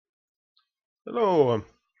Hello,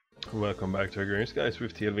 welcome back to Agrarian guys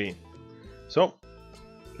with TLV. So,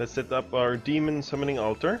 let's set up our demon summoning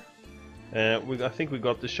altar. I think we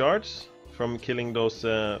got the shards from killing those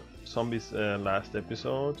zombies last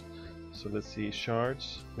episode. So let's see,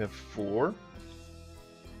 shards. We have 4.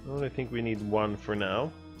 Well, I think we need 1 for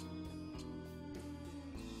now.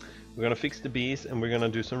 We're gonna fix the bees and we're gonna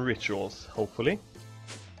do some rituals, hopefully.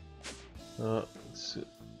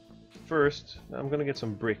 First, I'm gonna get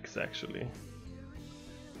some bricks actually.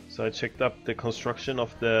 So I checked up the construction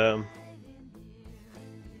of the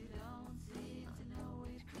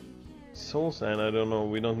soul sand. I don't know,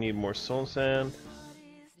 we don't need more soul sand.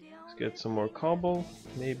 Let's get some more cobble.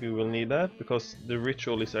 Maybe we'll need that because the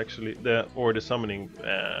ritual is actually the summoning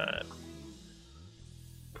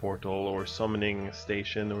portal or summoning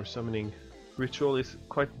station or summoning ritual is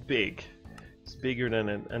quite big. It's bigger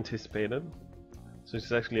than anticipated. So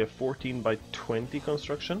it's actually a 14 by 20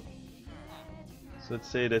 construction. So let's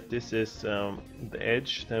say that this is the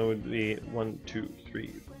edge. That would be 1, 2,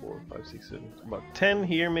 3, 4, 5, 6, 7, about 10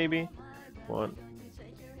 here maybe. 1,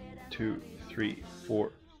 2, 3,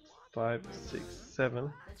 4, 5, 6,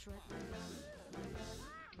 7.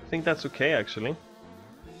 I think that's okay actually.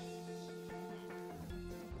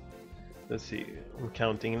 Let's see, I'm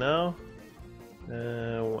counting now.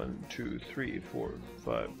 1, 2, 3, 4,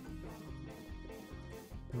 5.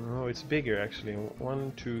 No, it's bigger actually.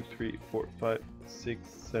 1, 2, 3, 4, 5, 6,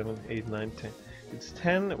 7, 8, 9, 10. It's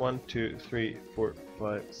 10. 1, 2, 3, 4,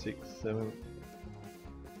 5, 6, 7,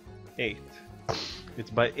 8. It's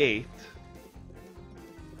by 8.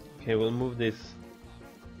 Okay, we'll move this.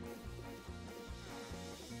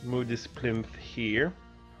 Move this plinth here.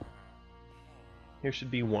 Here should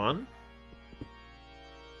be 1.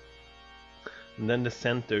 And then the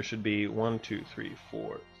center should be 1, 2, 3,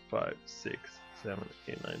 4, 5, 6, 7,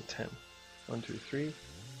 8, 9, 10. 1, 2, 3,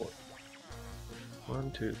 4.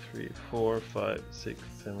 1, 2, 3, 4, 5, 6,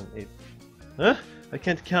 7, 8. Huh? I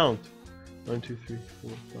can't count. 1, 2, 3,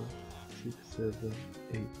 4, 5, 6, 7,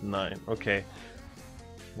 8, 9. Okay.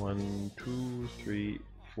 1, 2, 3,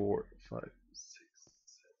 4, 5, 6,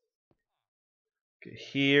 7. Okay,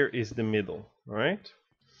 here is the middle, alright?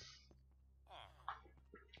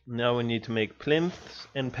 Now we need to make plinths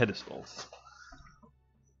and pedestals.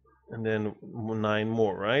 And then 9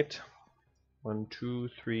 more, right? 1, 2,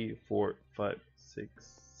 3, 4, 5, 6,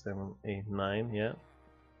 7, 8, 9, yeah.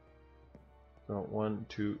 So 1,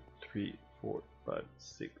 2, 3, 4, 5,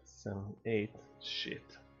 6, 7, 8.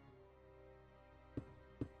 Shit.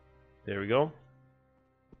 There we go.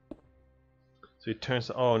 So it turns.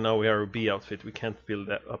 Oh, now we are a bee outfit. We can't build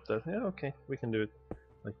that up. That. Yeah, okay. We can do it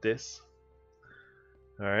like this.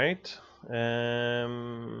 All right.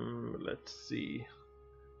 Let's see.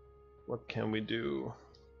 What can we do?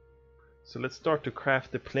 So let's start to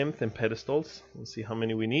craft the plinth and pedestals and see how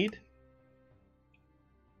many we need.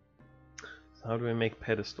 So how do we make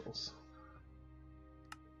pedestals?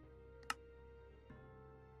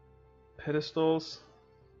 Pedestals.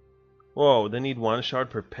 Whoa, they need 1 shard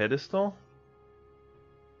per pedestal?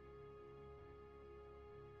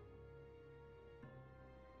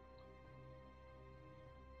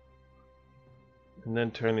 And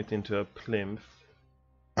then turn it into a plinth.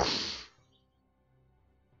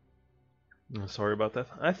 Sorry about that.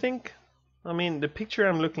 I mean, the picture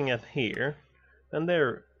I'm looking at here, and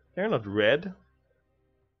they're not red.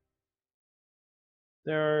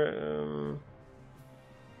 They're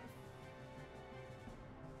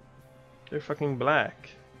fucking black.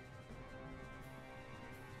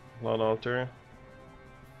 Blood altar.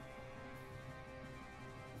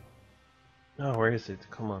 Oh, where is it?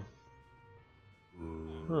 Come on.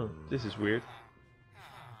 Huh, this is weird.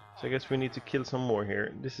 So I guess we need to kill some more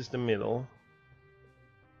here. This is the middle.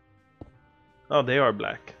 Oh, they are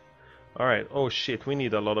black. Alright, oh shit, we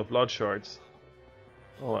need a lot of blood shards.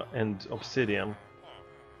 Oh, and obsidian.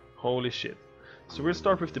 Holy shit. So we'll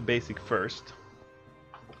start with the basic first.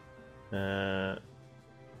 Let's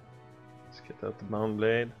get out the bound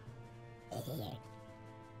blade. We're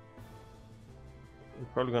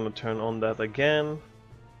probably gonna turn on that again.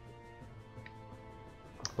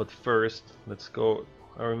 But first, let's go.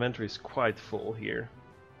 Our inventory is quite full here.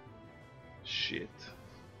 Shit.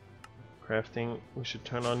 Crafting, we should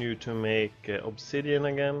turn on you to make obsidian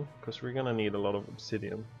again, because we're gonna need a lot of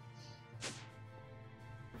obsidian.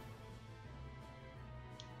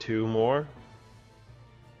 2 more.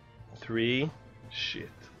 3. Shit.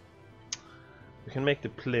 We can make the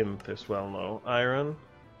plinth as well now. Iron.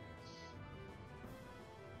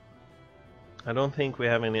 I don't think we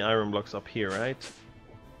have any iron blocks up here, right?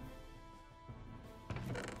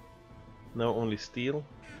 No, only steel.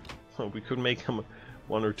 Oh, we could make them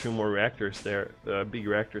one or two more reactors there, big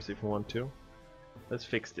reactors if you want to. Let's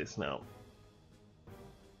fix this now.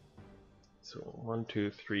 So 1,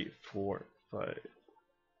 2, 3, 4, 5,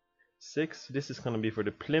 6. This is going to be for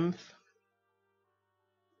the plinth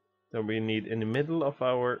that we need in the middle of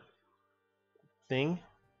our thing.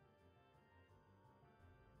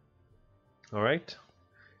 Alright,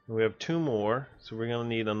 we have 2 more, so we're going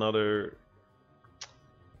to need another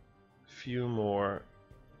few more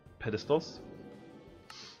pedestals.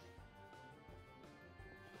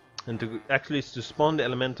 And to spawn the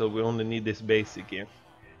elemental, we only need this basic here.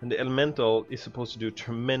 And the elemental is supposed to do a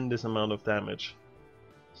tremendous amount of damage.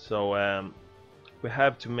 So we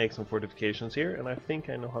have to make some fortifications here, and I think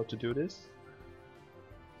I know how to do this.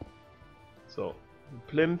 So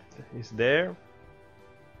plinth is there.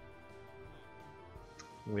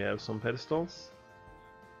 We have some pedestals.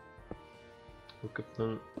 Hook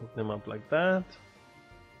them up like that.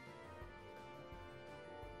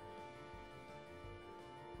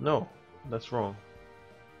 No, that's wrong.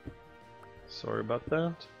 Sorry about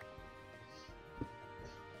that.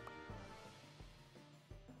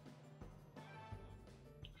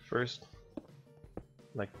 First,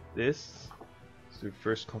 like this. So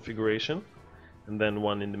first configuration, and then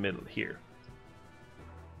one in the middle here.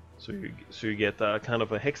 So you get kind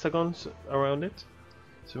of a hexagon around it.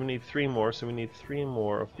 So we need 3 more. So we need 3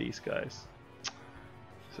 more of these guys.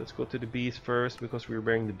 So let's go to the bees first because we're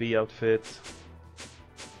wearing the bee outfit.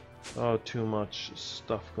 Oh, too much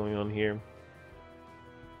stuff going on here.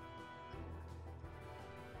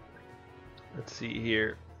 Let's see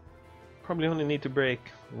here. Probably only need to break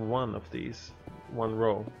one of these, one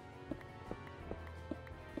row.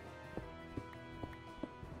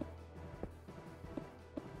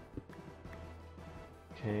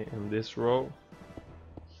 Okay, and this row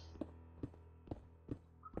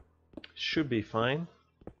should be fine.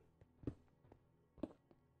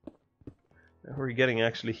 We're getting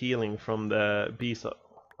actually healing from the bees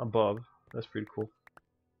above. That's pretty cool.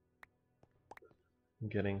 I'm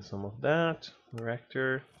getting some of that.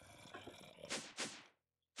 Reactor.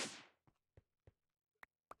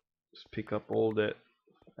 Just pick up all the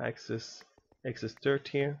excess dirt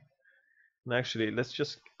here. And actually, let's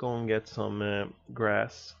just go and get some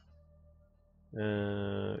grass.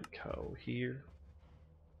 Cow here.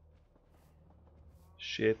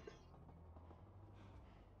 Shit.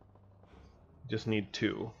 Just need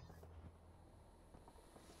 2.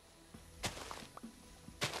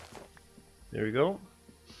 There we go.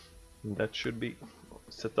 And that should be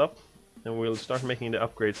set up, and we'll start making the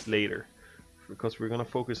upgrades later, because we're gonna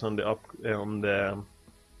focus on the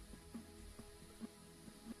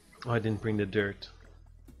Oh, I didn't bring the dirt.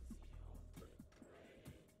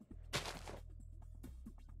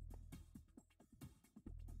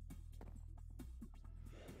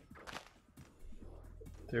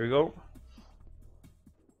 There we go.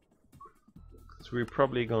 So we're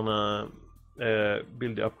probably gonna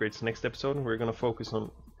build the upgrades next episode. We're gonna focus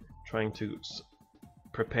on trying to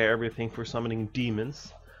prepare everything for summoning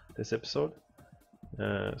demons this episode.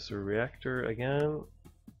 So reactor again.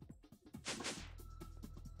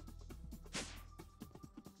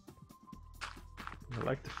 I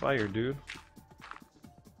like the fire, dude.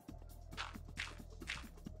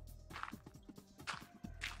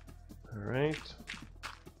 Alright.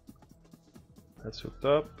 That's hooked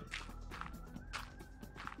up.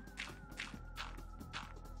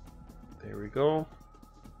 There we go.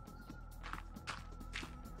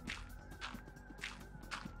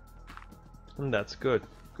 And that's good.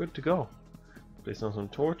 Good to go. Place on some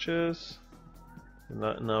torches. And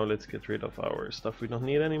now let's get rid of our stuff we don't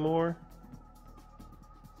need anymore.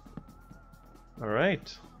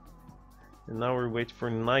 Alright. And now we're waiting for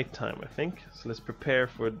nighttime, I think. So let's prepare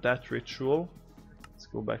for that ritual. Let's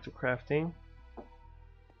go back to crafting.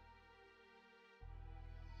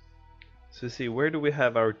 So see, where do we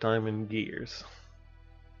have our diamond gears?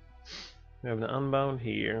 We have the unbound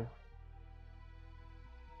here.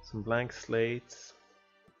 Some blank slates.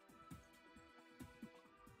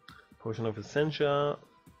 Potion of Essentia.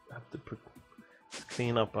 Have to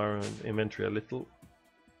clean up our inventory a little.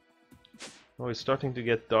 Oh, it's starting to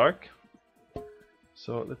get dark.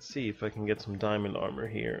 So let's see if I can get some diamond armor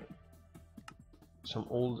here. Some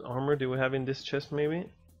old armor do we have in this chest maybe?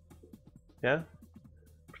 Yeah?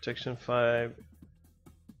 Protection 5.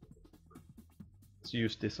 Let's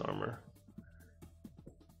use this armor.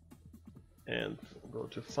 And go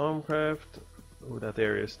to Farmcraft. Oh, that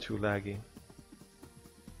area is too laggy.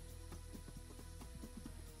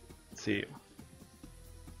 Let's see.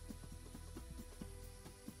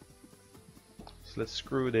 So let's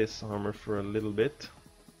screw this armor for a little bit.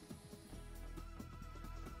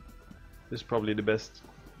 This is probably the best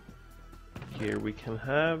gear we can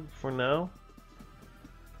have for now.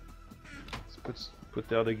 Let's put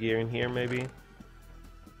the other gear in here maybe.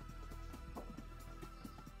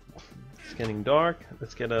 It's getting dark.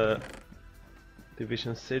 Let's get a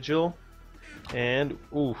division sigil. And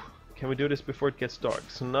ooh, can we do this before it gets dark?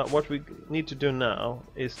 So now what we need to do now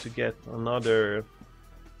is to get another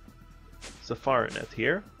safari net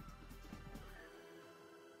here.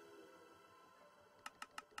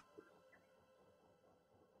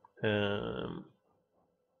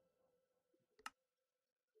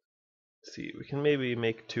 See, we can maybe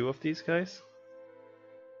make 2 of these guys.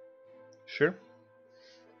 Sure.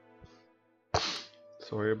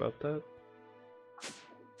 Sorry about that.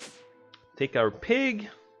 Take our pig.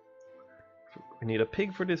 We need a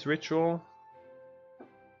pig for this ritual.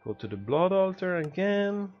 Go to the blood altar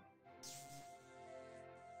again.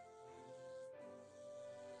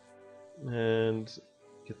 And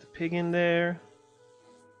get the pig in there.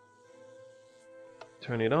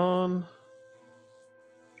 Turn it on.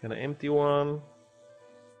 Get an empty one.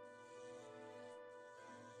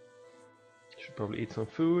 Should probably eat some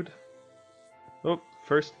food. Oh,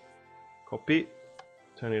 first copy.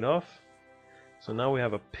 Turn it off. So now we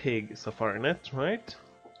have a pig safari net, right?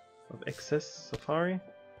 Of excess safari.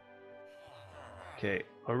 Okay,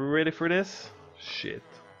 are we ready for this? Shit.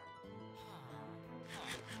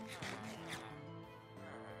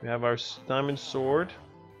 We have our diamond sword.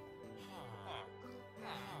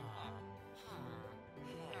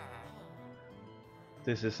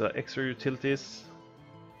 This is extra utilities.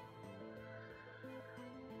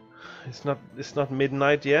 It's not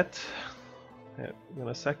midnight yet. Yeah, I'm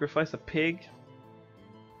gonna sacrifice a pig.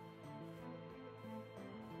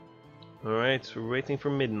 Alright, so we're waiting for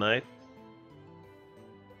midnight.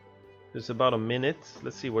 There's about a minute.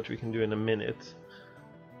 Let's see what we can do in a minute.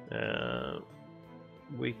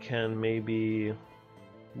 We can maybe...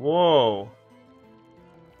 Whoa!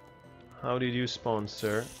 How did you spawn,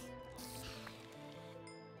 sir?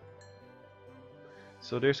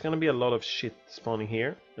 So there's gonna be a lot of shit spawning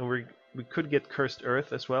here, and we could get cursed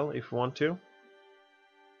earth as well if we want to.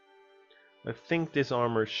 I think this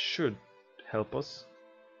armor should help us.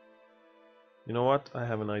 You know what? I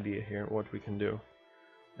have an idea here what we can do.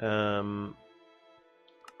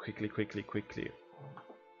 Quickly.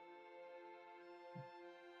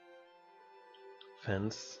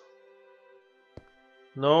 Fence.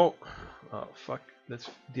 No. Oh fuck. Let's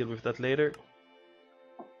deal with that later.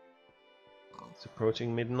 It's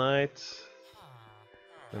approaching midnight.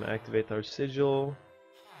 We're gonna activate our sigil.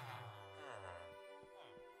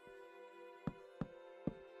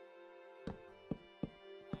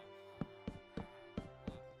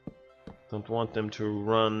 Don't want them to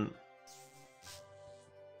run.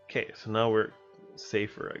 Okay, so now we're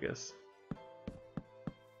safer, I guess.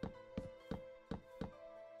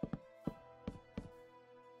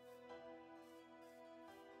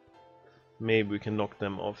 Maybe we can knock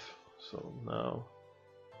them off. So now...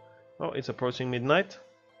 Oh, it's approaching midnight.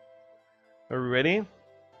 Are we ready?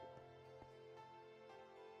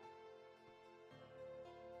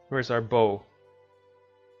 Where's our bow?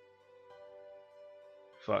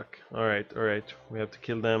 Fuck. Alright. We have to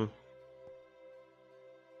kill them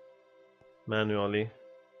manually.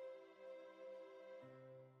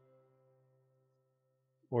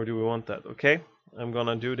 Or do we want that? Okay, I'm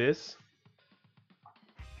gonna do this.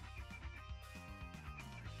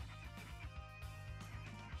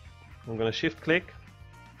 I'm gonna shift click.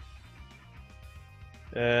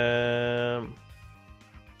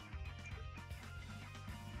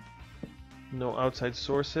 No outside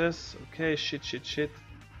sources. Okay, shit.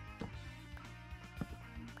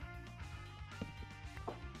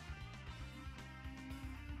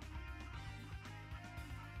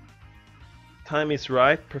 Time is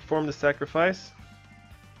right. Perform the sacrifice.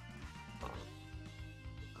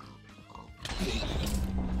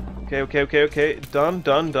 Okay. Done.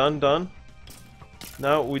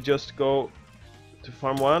 Now we just go to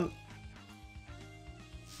farm 1.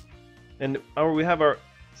 And we have our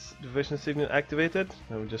division signal activated.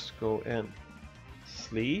 Now we just go and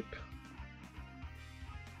sleep.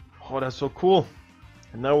 Oh, that's so cool.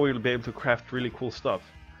 And now we'll be able to craft really cool stuff.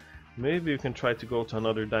 Maybe we can try to go to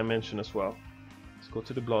another dimension as well. Let's go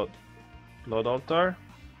to the blood altar.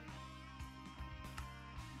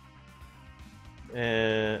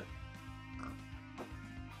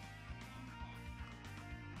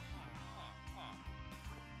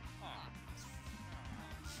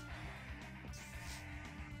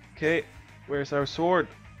 Okay, where's our sword?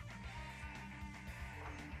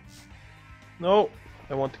 No,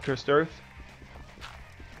 I want the cursed earth.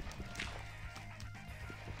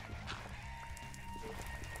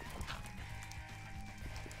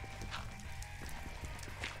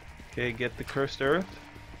 Okay, get the cursed earth.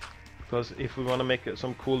 Because if we want to make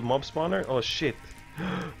some cool mob spawner... Oh shit!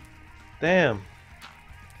 Damn!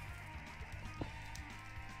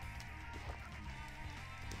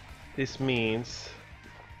 This means...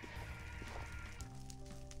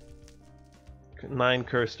 9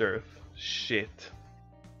 cursed earth. Shit.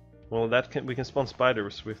 Well, we can spawn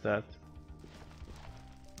spiders with that.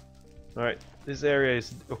 Alright, this area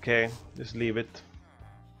is okay. Just leave it.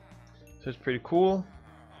 So it's pretty cool.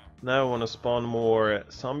 Now I want to spawn more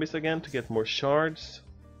zombies again to get more shards.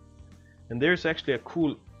 And there's actually a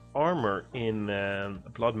cool armor in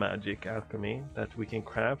Blood Magic Alchemy that we can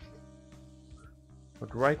craft.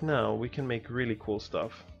 But right now we can make really cool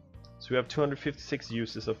stuff. So we have 256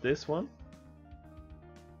 uses of this one.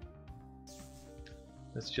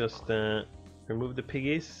 Let's just remove the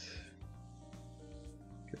piggies.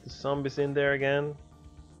 Get the zombies in there again.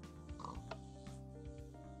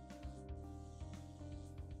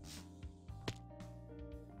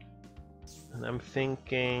 And I'm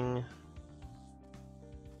thinking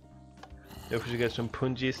if we should get some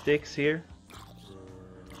punji sticks here.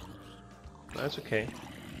 That's okay.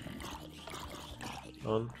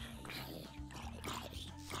 On.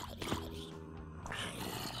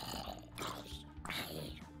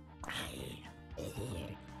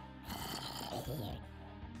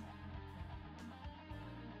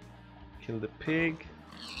 Kill the pig.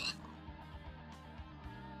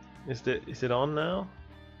 Is it on now?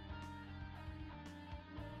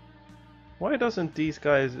 Why doesn't these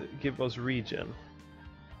guys give us regeneration,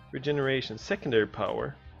 secondary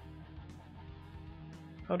power?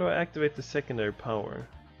 How do I activate the secondary power?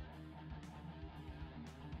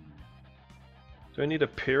 Do I need a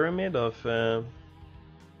pyramid of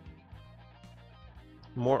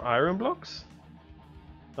more iron blocks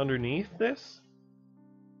underneath this?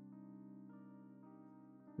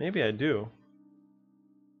 Maybe I do.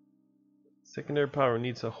 Secondary power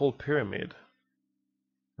needs a whole pyramid.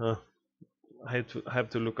 Huh. I have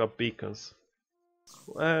to look up beacons.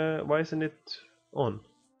 Why isn't it on?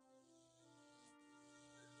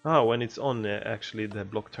 Ah, when it's on, actually the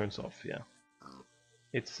block turns off. Yeah,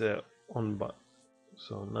 it's on, but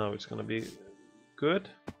so now it's gonna be good.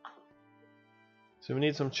 So we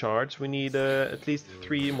need some shards. We need at least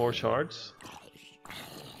 3 more shards.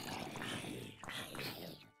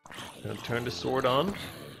 Gonna turn the sword on.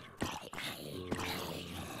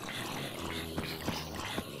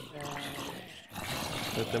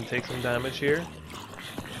 Let them take some damage here.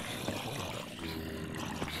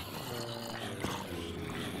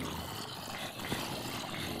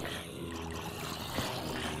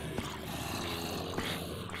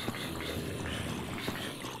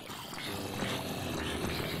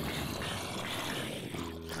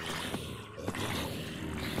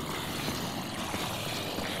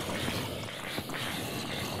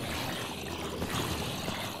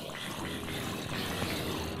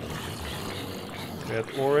 We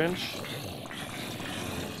have orange.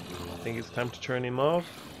 I think it's time to turn him off.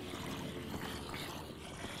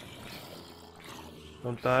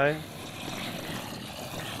 Don't die.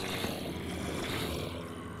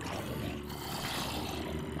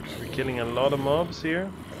 We're killing a lot of mobs here.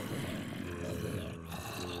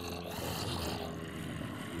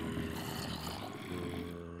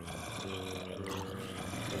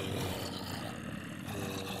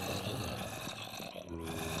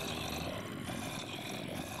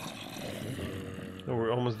 Oh,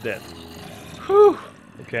 we're almost dead. Whew!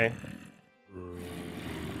 Okay.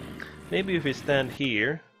 Maybe if we stand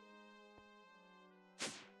here.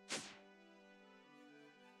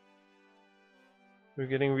 We're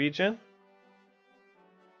getting regen.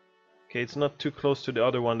 Okay, it's not too close to the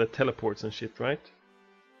other one that teleports and shit, right?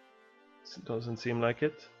 It doesn't seem like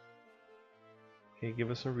it. Okay,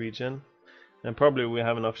 give us a regen. And probably we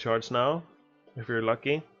have enough shards now, if we're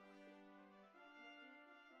lucky.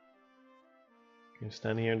 Okay,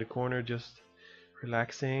 stand here in the corner, just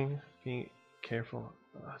relaxing, being careful.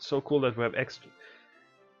 It's so cool that we have extra.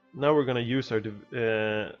 Now we're gonna use our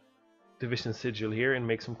division sigil here and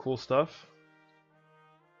make some cool stuff.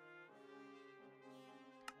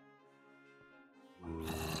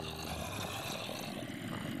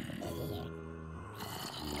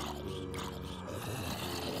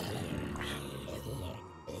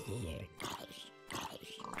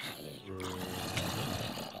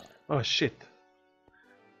 Oh shit!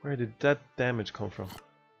 Where did that damage come from?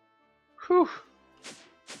 Whew!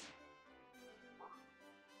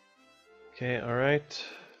 Okay, alright.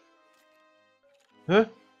 Huh?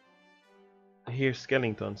 I hear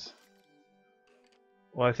skeletons.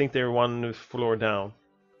 Well, I think they're one floor down.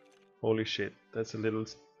 Holy shit, that's a little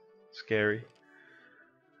scary.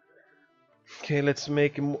 Okay. Okay, let's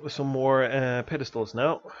make some more pedestals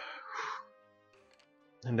now.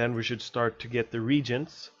 And then we should start to get the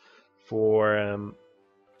regents for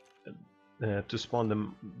to spawn the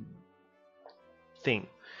thing.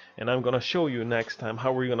 And I'm gonna show you next time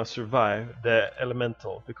how we're gonna survive the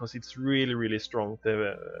elemental, because it's really strong.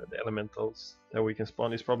 The elementals that we can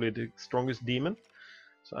spawn is probably the strongest demon.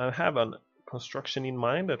 So I have a construction in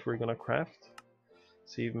mind that we're gonna craft.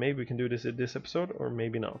 See if maybe we can do this in this episode, or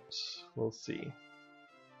maybe not. We'll see.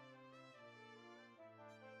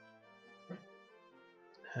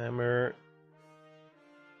 Hammer.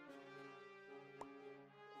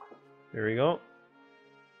 There we go.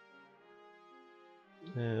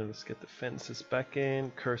 And let's get the fences back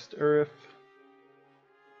in. Cursed earth.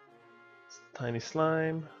 Tiny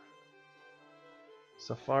slime.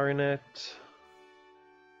 Safari net.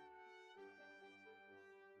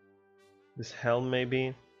 This helm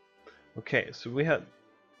maybe. Okay, so we have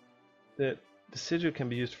the sigil can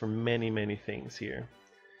be used for many things here.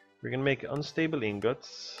 We're gonna make unstable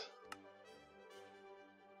ingots.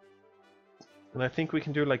 And I think we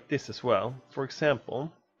can do like this as well. For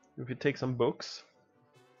example, if we take some books.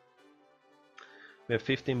 We have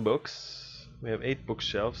 15 books. We have 8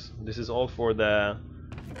 bookshelves. This is all for the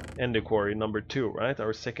ender quarry number 2, right?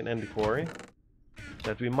 Our second ender quarry.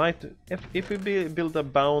 That we might, if we build a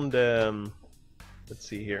bound, let's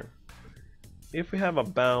see here. If we have a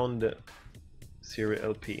bound serial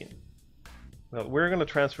LP, well, we're gonna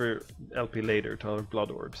transfer LP later to our blood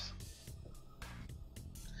orbs.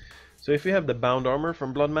 So if we have the bound armor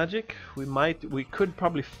from blood magic, we could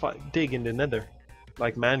probably dig in the nether,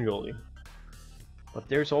 like manually. But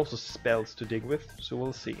there's also spells to dig with, so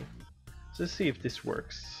we'll see. So let's see if this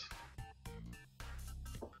works.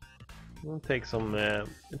 We'll take some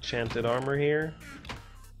enchanted armor here.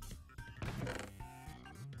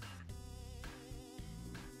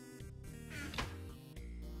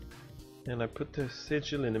 And I put the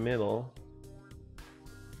sigil in the middle.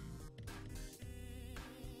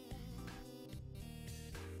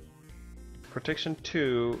 Protection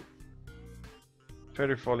 2,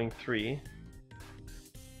 feather falling 3.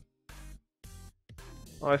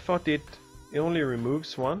 Oh, I thought it only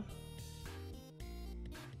removes 1.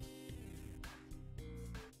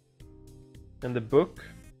 And the book,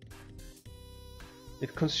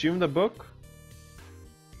 it consumed the book.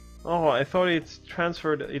 Oh, I thought it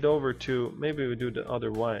transferred it over to, maybe we do the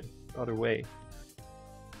other way.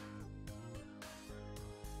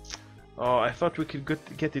 Oh, I thought we could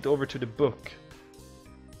get it over to the book.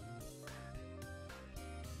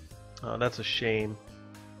 Oh, that's a shame.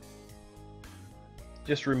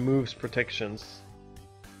 Just removes protections.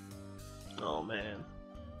 Oh man.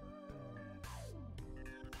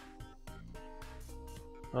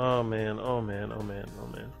 Oh man, oh man, oh man, oh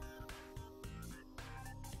man.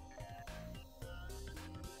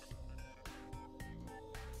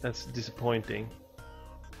 That's disappointing.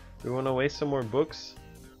 Do we want to waste some more books?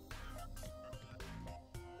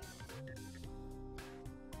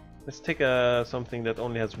 Let's take something that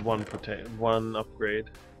only has one upgrade.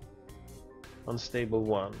 Unstable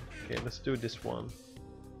 1. Okay, let's do this one.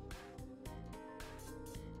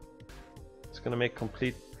 It's gonna make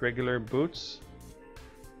complete regular boots.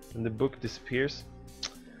 And the book disappears.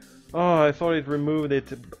 Oh, I thought it removed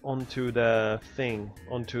it onto the thing,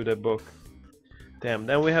 onto the book. Damn,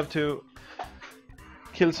 then we have to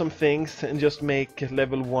kill some things and just make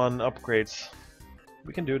level 1 upgrades.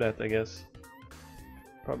 We can do that, I guess.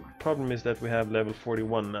 Problem is that we have level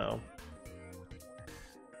 41 now.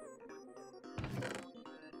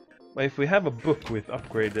 But if we have a book with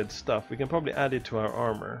upgraded stuff, we can probably add it to our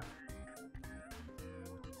armor.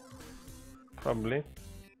 Probably.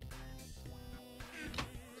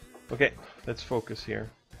 Okay, let's focus here.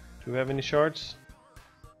 Do we have any shards?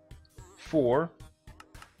 4.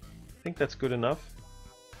 I think that's good enough.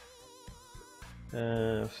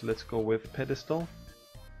 So let's go with pedestal.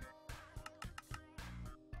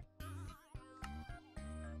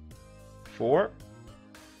 Four.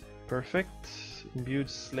 Perfect. Imbued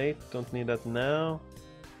slate, don't need that now.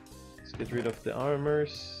 Let's get rid of the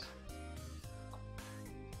armors.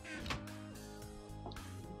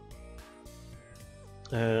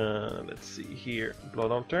 Let's see here.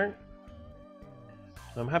 Blood altar.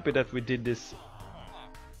 I'm happy that we did this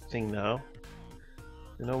thing now.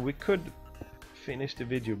 You know, we could finish the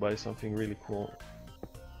video by something really cool.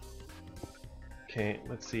 Okay,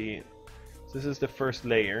 let's see. So this is the first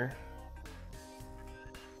layer.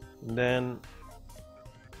 And then...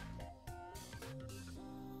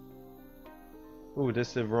 Ooh, this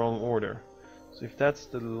is the wrong order. So if that's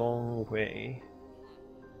the long way...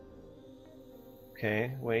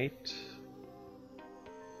 Okay, wait.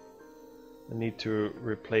 I need to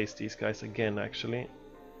replace these guys again, actually.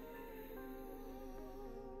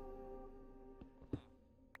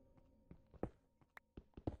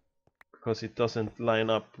 Because it doesn't line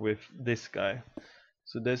up with this guy.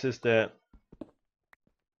 So this is the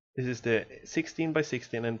 16 by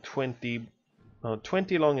 16 and 20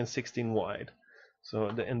 long and 16 wide. So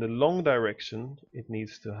in the long direction it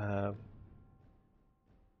needs to have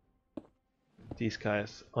these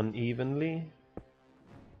guys unevenly.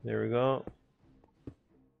 There we go.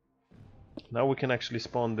 Now we can actually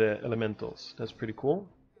spawn the elementals. That's pretty cool.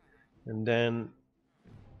 And then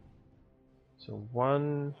so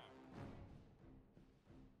one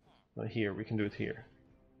here, we can do it here.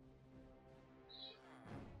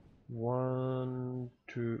 1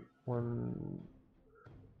 2 1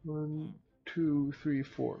 1 2 3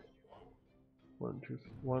 4 1 2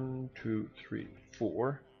 1 2 3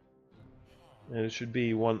 4, and it should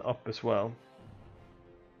be one up as well.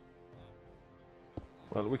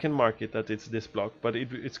 Well, we can mark it that it's this block, but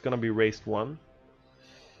it's gonna be raised 1.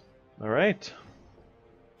 Alright,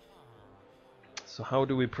 so how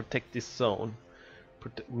do we protect this zone?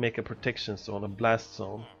 Make a protection zone, a blast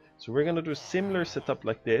zone. So we're gonna do a similar setup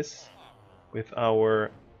like this with our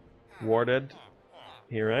warded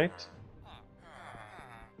here, right?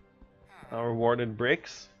 Our warded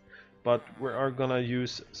bricks, but we are gonna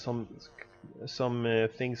use some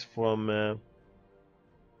things from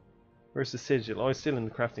where's the sigil? Oh, it's still in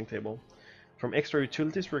the crafting table. From extra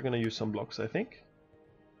utilities, we're gonna use some blocks, I think.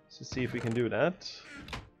 So see if we can do that.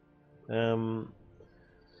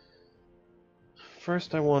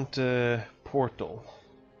 First, I want a portal.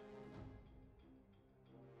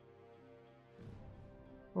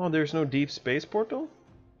 Oh, there's no deep space portal?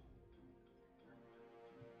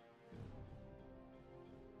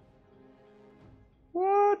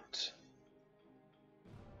 What?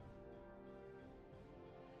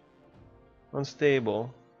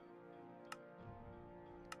 Unstable.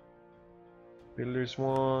 Builders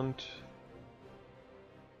want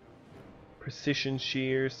precision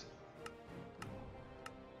shears.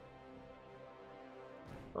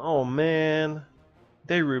 Oh man,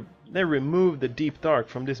 they removed the deep dark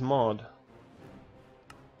from this mod.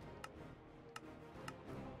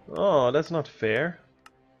 Oh, that's not fair.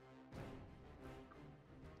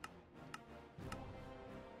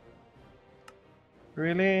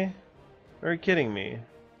 Really? Are you kidding me?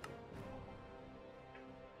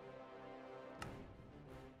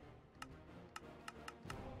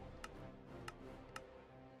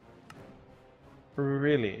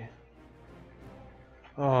 Really?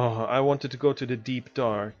 Oh, I wanted to go to the deep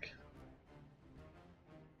dark.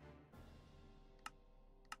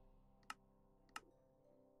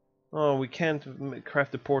 Oh, we can't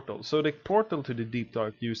craft the portal. So the portal to the deep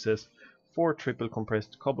dark uses 4 triple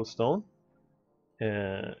compressed cobblestone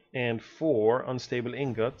and 4 unstable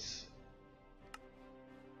ingots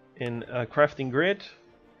in a crafting grid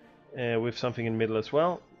with something in the middle as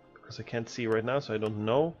well, because I can't see right now, so I don't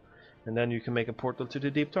know. And then you can make a portal to the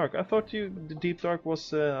deep dark. I thought the deep dark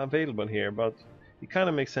was available here, but it kind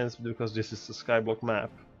of makes sense because this is a skyblock map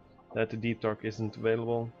that the deep dark isn't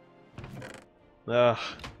available. Ugh,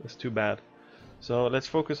 that's too bad. So let's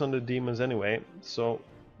focus on the demons anyway. So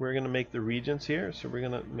we're gonna make the regions here. So we're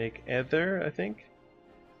gonna make Ether, I think.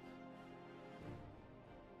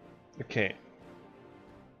 Okay.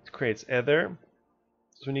 It creates Ether.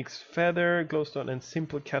 So we need feather, glowstone, and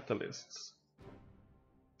simple catalysts.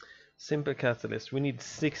 Simple catalyst. We need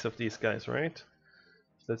 6 of these guys, right?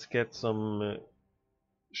 So let's get some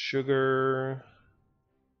sugar.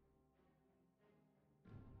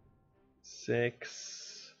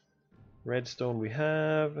 6. Redstone we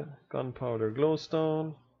have. Gunpowder,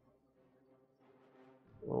 glowstone.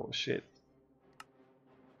 Oh shit.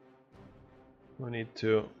 We need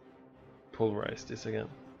to pulverize this again.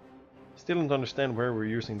 Still don't understand where we're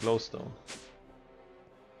using glowstone.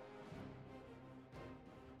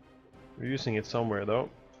 We're using it somewhere though.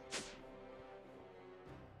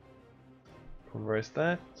 Pulverize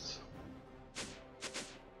that.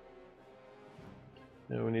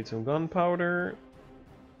 Now we need some gunpowder.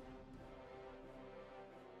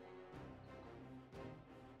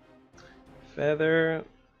 Feather.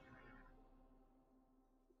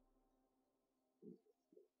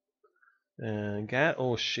 And gas.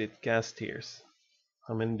 Oh shit, gas tiers.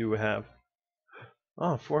 How many do we have?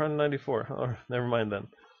 Oh, 494. Oh, never mind then.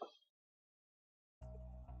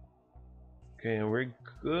 Okay, and we're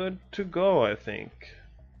good to go, I think.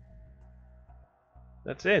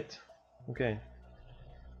 That's it. Okay.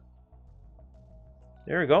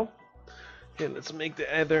 There we go. Okay, let's make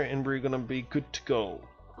the Ether and we're gonna be good to go.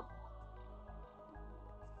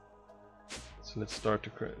 So let's start to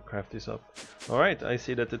craft this up. Alright, I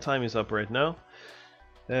see that the time is up right now.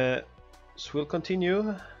 So we'll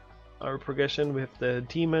continue our progression with the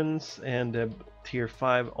demons and the tier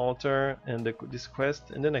 5 altar and this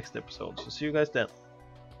quest in the next episode. So see you guys then.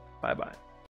 Bye bye.